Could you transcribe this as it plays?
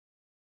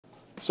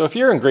So if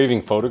you're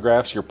engraving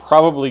photographs, you're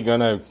probably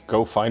going to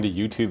go find a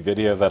YouTube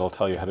video that'll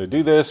tell you how to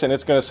do this, and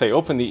it's going to say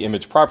open the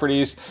image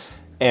properties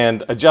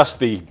and adjust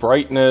the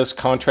brightness,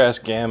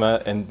 contrast,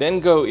 gamma, and then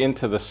go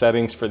into the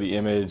settings for the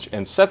image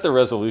and set the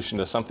resolution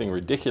to something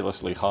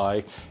ridiculously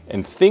high,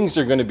 and things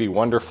are going to be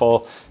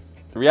wonderful.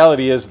 The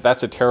reality is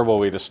that's a terrible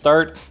way to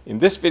start. In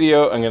this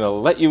video, I'm going to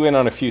let you in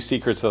on a few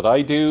secrets that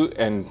I do,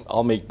 and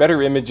I'll make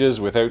better images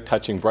without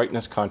touching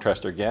brightness,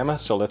 contrast, or gamma,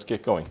 so let's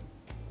get going.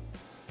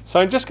 So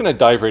I'm just going to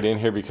dive right in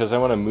here because I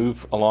want to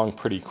move along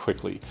pretty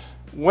quickly.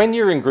 When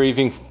you're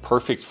engraving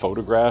perfect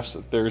photographs,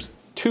 there's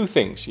two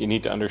things you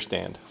need to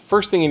understand.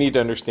 First thing you need to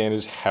understand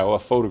is how a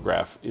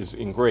photograph is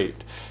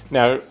engraved.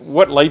 Now,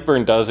 what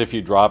Lightburn does if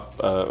you drop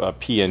a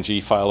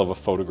PNG file of a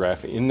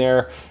photograph in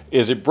there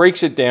is it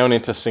breaks it down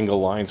into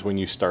single lines when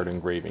you start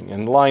engraving.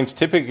 And lines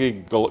typically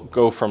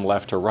go from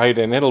left to right,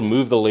 and it'll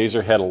move the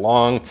laser head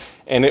along,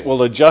 and it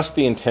will adjust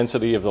the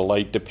intensity of the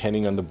light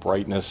depending on the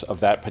brightness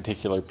of that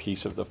particular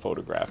piece of the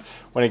photograph.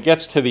 When it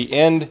gets to the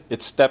end,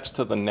 it steps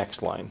to the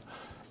next line.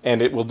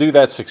 And it will do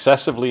that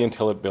successively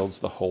until it builds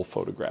the whole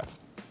photograph.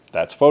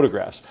 That's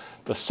photographs.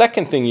 The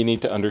second thing you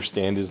need to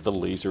understand is the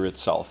laser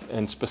itself,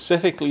 and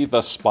specifically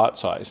the spot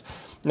size.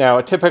 Now,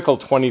 a typical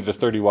 20 to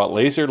 30 watt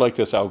laser like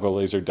this Algo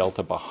Laser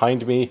Delta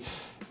behind me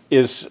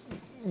is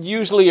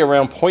usually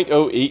around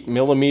 0.08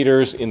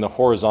 millimeters in the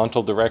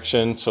horizontal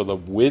direction. So the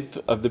width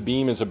of the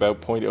beam is about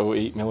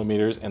 0.08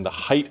 millimeters, and the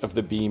height of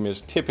the beam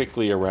is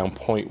typically around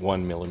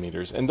 0.1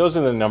 millimeters. And those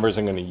are the numbers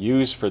I'm going to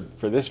use for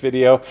this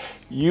video.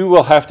 You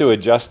will have to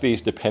adjust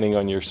these depending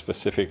on your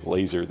specific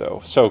laser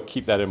though, so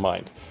keep that in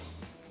mind.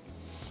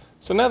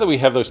 So now that we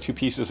have those two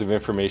pieces of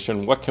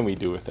information, what can we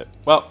do with it?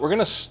 Well, we're going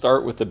to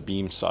start with the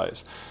beam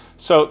size.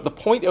 So the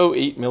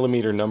 0.08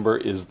 millimeter number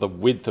is the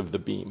width of the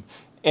beam.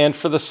 And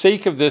for the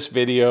sake of this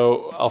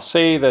video, I'll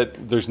say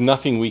that there's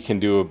nothing we can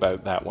do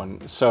about that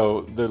one.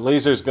 So the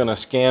laser is going to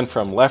scan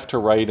from left to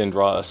right and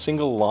draw a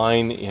single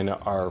line in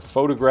our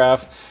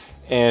photograph,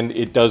 and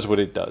it does what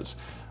it does.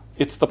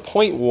 It's the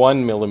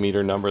 0.1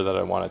 millimeter number that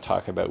I want to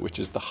talk about, which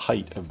is the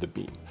height of the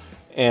beam.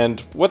 And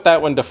what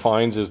that one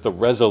defines is the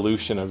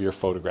resolution of your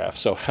photograph.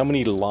 So how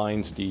many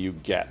lines do you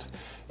get?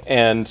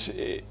 And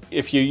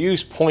if you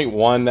use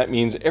 0.1, that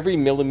means every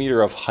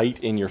millimeter of height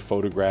in your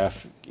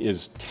photograph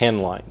is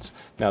 10 lines.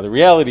 Now the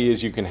reality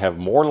is you can have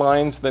more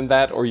lines than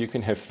that, or you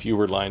can have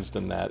fewer lines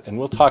than that, and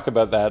we'll talk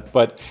about that,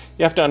 but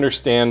you have to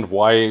understand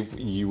why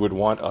you would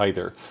want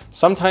either.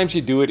 Sometimes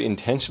you do it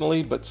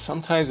intentionally, but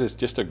sometimes it's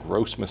just a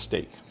gross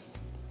mistake.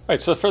 All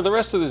right, so for the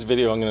rest of this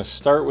video, I'm going to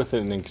start with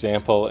an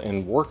example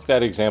and work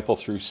that example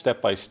through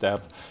step by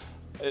step.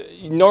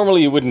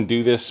 Normally you wouldn't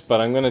do this, but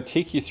I'm going to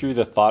take you through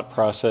the thought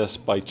process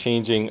by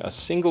changing a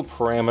single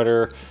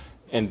parameter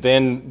and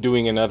then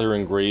doing another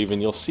engrave,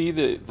 and you'll see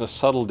the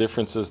subtle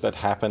differences that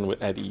happen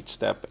at each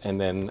step, and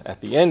then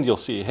at the end you'll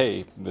see,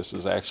 hey, this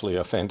is actually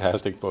a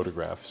fantastic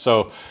photograph.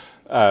 So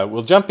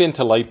we'll jump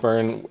into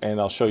Lightburn and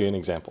I'll show you an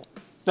example.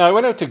 Now, I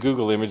went out to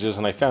Google Images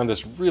and I found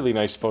this really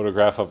nice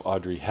photograph of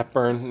Audrey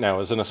Hepburn.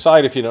 Now, as an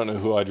aside, if you don't know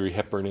who Audrey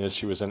Hepburn is,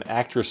 she was an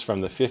actress from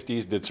the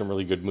 50s, did some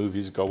really good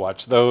movies, go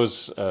watch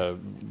those.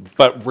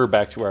 But we're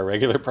back to our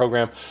regular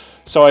program.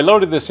 So I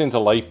loaded this into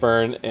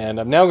Lightburn, and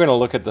I'm now going to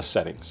look at the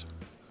settings.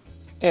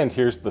 And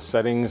here's the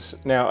settings.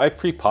 Now, I've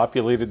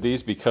pre-populated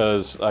these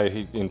because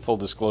in full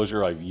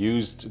disclosure, I've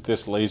used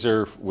this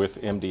laser with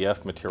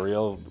MDF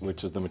material,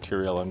 which is the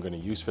material I'm going to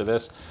use for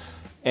this.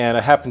 And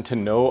I happen to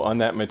know on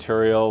that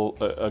material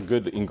a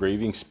good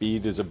engraving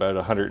speed is about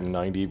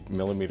 190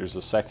 millimeters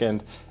a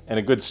second, and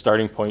a good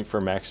starting point for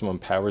maximum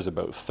power is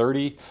about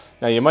 30.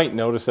 Now you might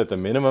notice that the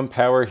minimum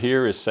power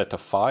here is set to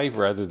 5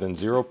 rather than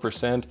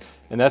 0%,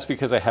 and that's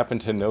because I happen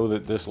to know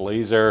that this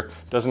laser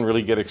doesn't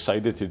really get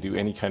excited to do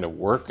any kind of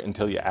work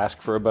until you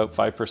ask for about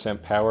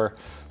 5% power.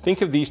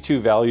 Think of these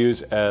two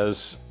values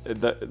as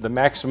the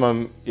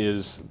maximum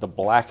is the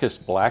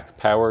blackest black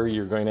power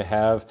you're going to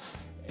have,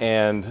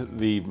 and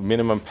the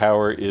minimum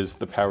power is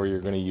the power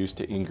you're going to use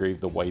to engrave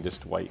the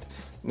whitest white.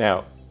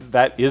 Now,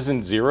 that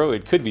isn't 0,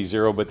 it could be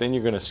 0, but then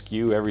you're going to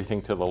skew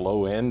everything to the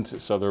low end,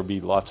 so there'll be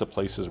lots of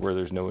places where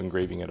there's no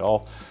engraving at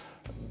all.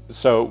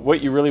 So what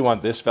you really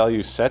want this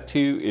value set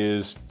to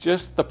is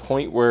just the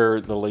point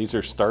where the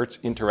laser starts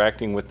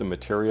interacting with the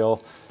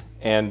material,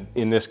 and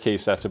in this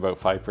case that's about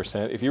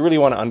 5%. If you really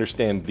want to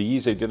understand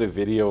these, I did a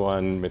video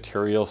on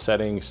material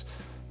settings,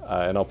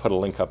 and I'll put a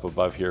link up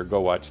above here.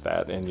 Go watch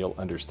that and you'll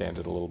understand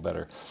it a little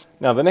better.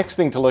 Now the next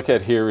thing to look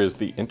at here is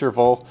the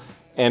interval,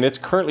 and it's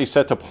currently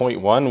set to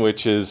 0.1,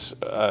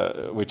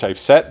 which I've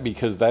set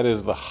because that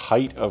is the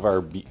height of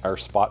our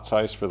spot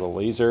size for the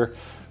laser,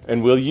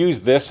 and we'll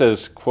use this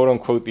as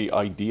quote-unquote the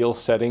ideal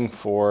setting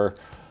for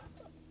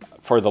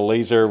the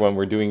laser when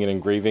we're doing an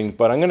engraving.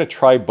 But I'm going to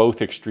try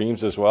both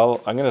extremes as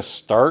well. I'm going to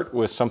start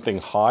with something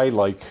high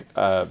like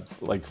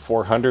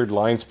 400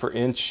 lines per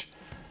inch.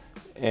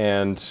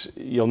 And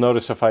you'll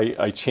notice if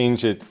I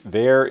change it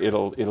there,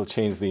 it'll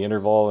change the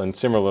interval, and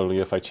similarly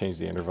if I change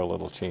the interval,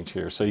 it'll change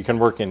here. So you can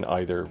work in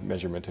either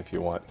measurement if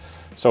you want.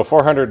 So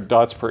 400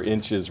 dots per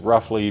inch is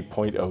roughly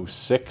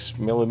 0.06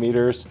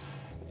 millimeters,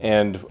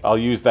 and I'll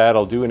use that.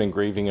 I'll do an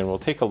engraving and we'll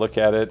take a look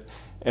at it.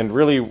 And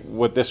really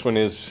what this one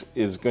is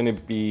going to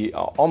be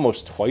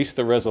almost twice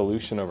the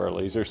resolution of our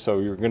laser. So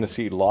you're going to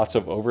see lots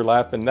of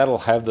overlap, and that'll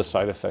have the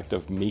side effect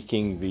of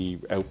making the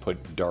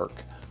output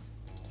dark.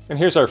 And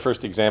here's our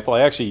first example.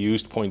 I actually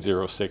used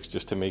 0.06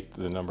 just to make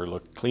the number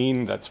look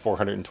clean. That's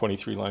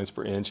 423 lines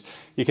per inch.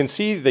 You can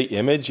see the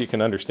image, you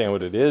can understand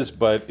what it is,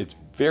 but it's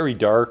very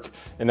dark,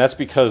 and that's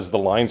because the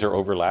lines are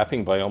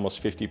overlapping by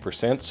almost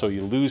 50%. So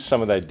you lose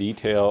some of that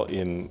detail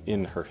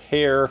in her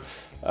hair.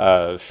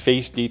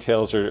 Face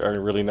details are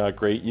really not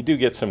great. You do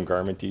get some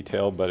garment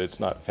detail, but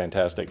it's not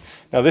fantastic.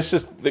 Now this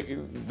is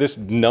this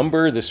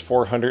number, this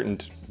 400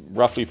 and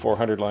roughly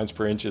 400 lines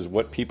per inch is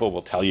what people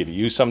will tell you to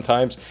use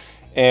sometimes.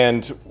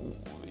 And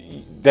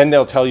then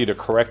they'll tell you to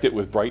correct it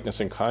with brightness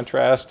and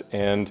contrast,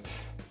 and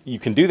you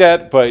can do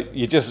that, but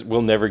you just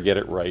will never get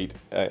it right,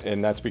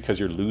 and that's because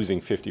you're losing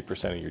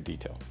 50% of your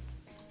detail.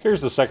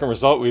 Here's the second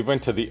result. We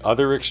went to the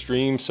other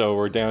extreme, so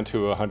we're down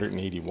to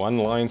 181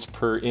 lines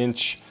per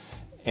inch,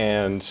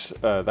 and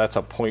that's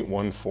a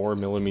 0.14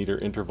 millimeter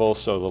interval.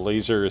 So the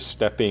laser is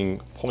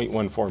stepping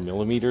 0.14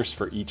 millimeters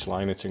for each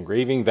line it's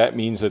engraving. That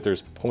means that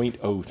there's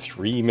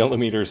 0.03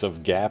 millimeters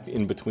of gap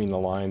in between the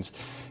lines.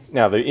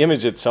 Now the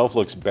image itself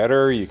looks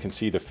better. You can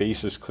see the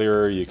face is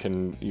clearer. You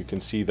can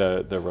see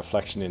the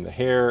reflection in the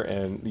hair,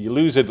 and you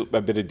lose a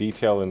bit of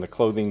detail in the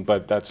clothing,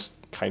 but that's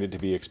kind of to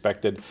be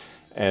expected.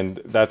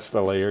 And that's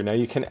the layer. Now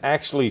you can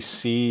actually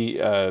see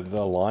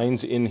the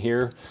lines in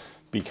here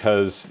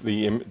because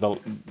the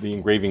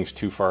engraving's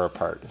too far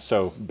apart.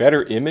 So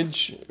better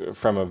image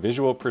from a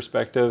visual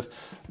perspective,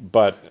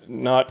 but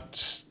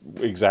not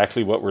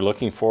exactly what we're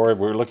looking for.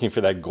 We're looking for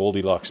that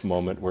Goldilocks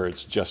moment where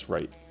it's just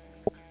right.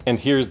 And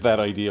here's that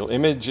ideal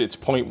image. It's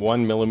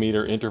 0.1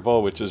 millimeter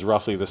interval, which is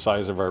roughly the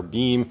size of our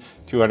beam,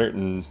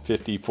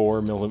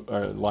 254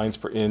 lines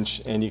per inch.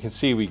 And you can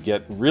see we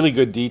get really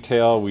good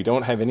detail. We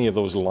don't have any of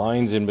those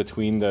lines in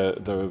between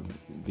the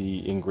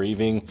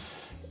engraving.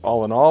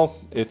 All in all,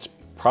 it's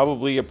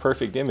probably a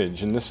perfect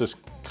image. And this is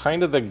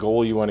kind of the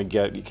goal you want to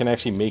get. You can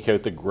actually make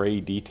out the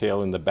gray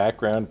detail in the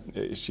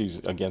background. She's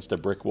against a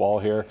brick wall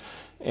here.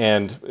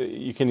 And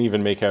you can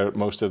even make out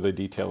most of the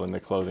detail in the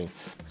clothing.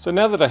 So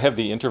now that I have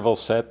the interval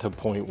set to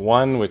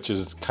 0.1, which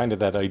is kind of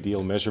that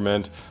ideal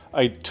measurement,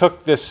 I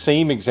took this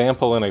same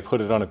example and I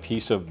put it on a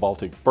piece of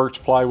Baltic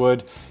birch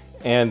plywood.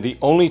 And the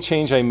only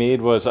change I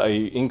made was I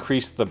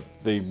increased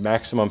the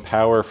maximum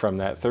power from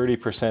that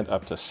 30%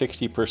 up to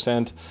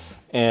 60%.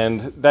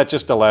 And that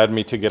just allowed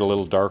me to get a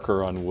little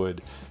darker on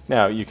wood.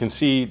 Now you can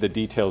see the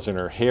details in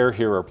her hair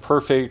here are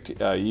perfect.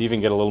 You even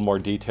get a little more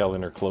detail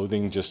in her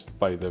clothing just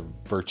by the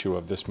virtue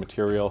of this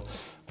material.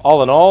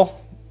 All in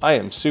all, I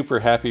am super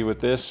happy with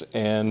this,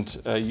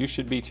 and you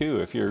should be too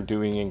if you're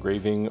doing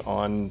engraving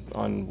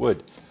on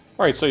wood.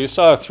 All right, so you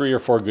saw 3 or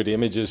 4 good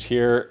images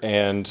here,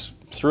 and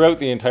throughout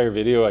the entire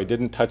video I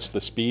didn't touch the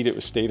speed. It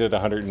was stayed at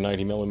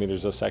 190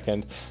 millimeters a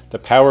second. The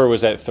power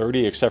was at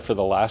 30 except for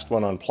the last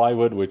one on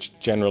plywood, which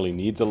generally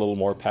needs a little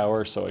more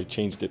power, so I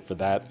changed it for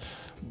that.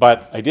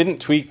 But I didn't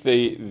tweak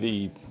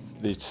the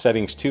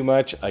settings too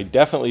much. I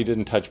definitely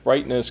didn't touch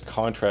brightness,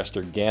 contrast,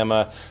 or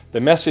gamma. The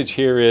message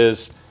here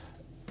is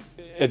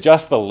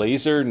adjust the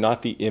laser,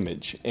 not the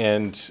image.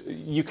 And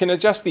you can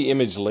adjust the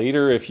image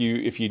later if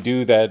you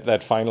do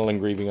that final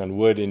engraving on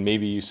wood, and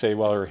maybe you say,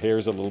 well, her hair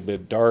is a little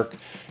bit dark.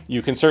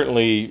 You can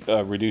certainly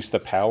reduce the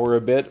power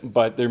a bit,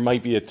 but there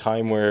might be a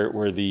time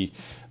where the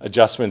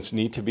adjustments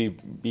need to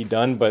be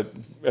done. But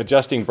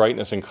adjusting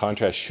brightness and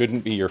contrast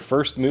shouldn't be your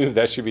first move.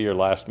 That should be your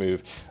last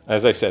move.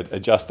 As I said,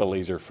 adjust the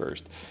laser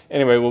first.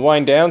 Anyway, we'll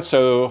wind down.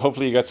 So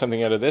hopefully you got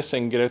something out of this,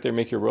 and get out there,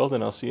 make your world,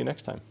 and I'll see you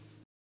next time.